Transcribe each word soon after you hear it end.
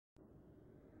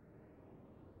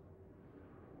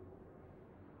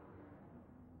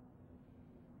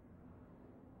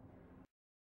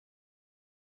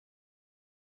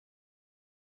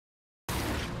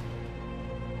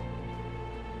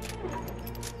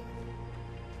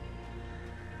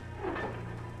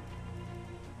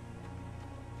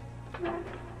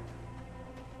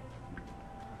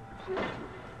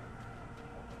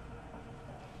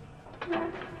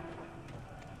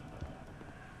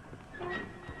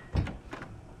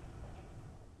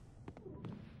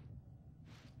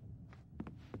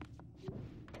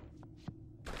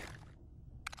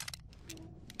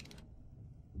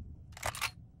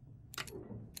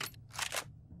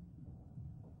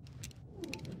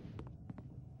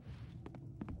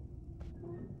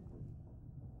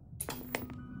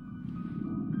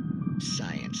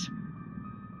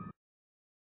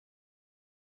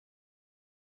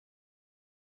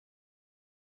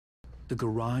The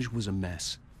garage was a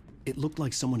mess. It looked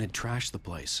like someone had trashed the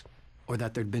place, or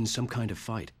that there'd been some kind of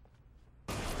fight.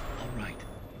 All right.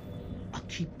 I'll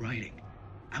keep writing.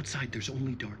 Outside, there's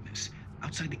only darkness.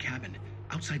 Outside the cabin,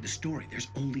 outside the story, there's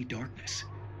only darkness.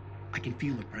 I can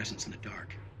feel her presence in the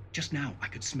dark. Just now, I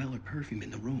could smell her perfume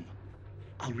in the room.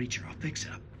 I'll reach her. I'll fix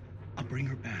it up. I'll bring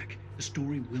her back. The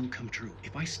story will come true.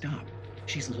 If I stop,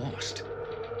 she's lost.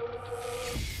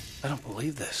 I don't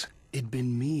believe this. It'd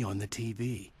been me on the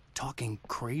TV, talking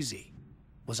crazy.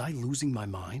 Was I losing my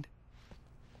mind?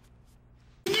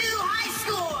 New high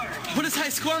score! What does high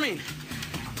score mean?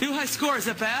 New high score, is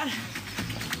that bad?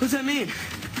 What does that mean?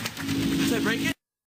 Did I break it?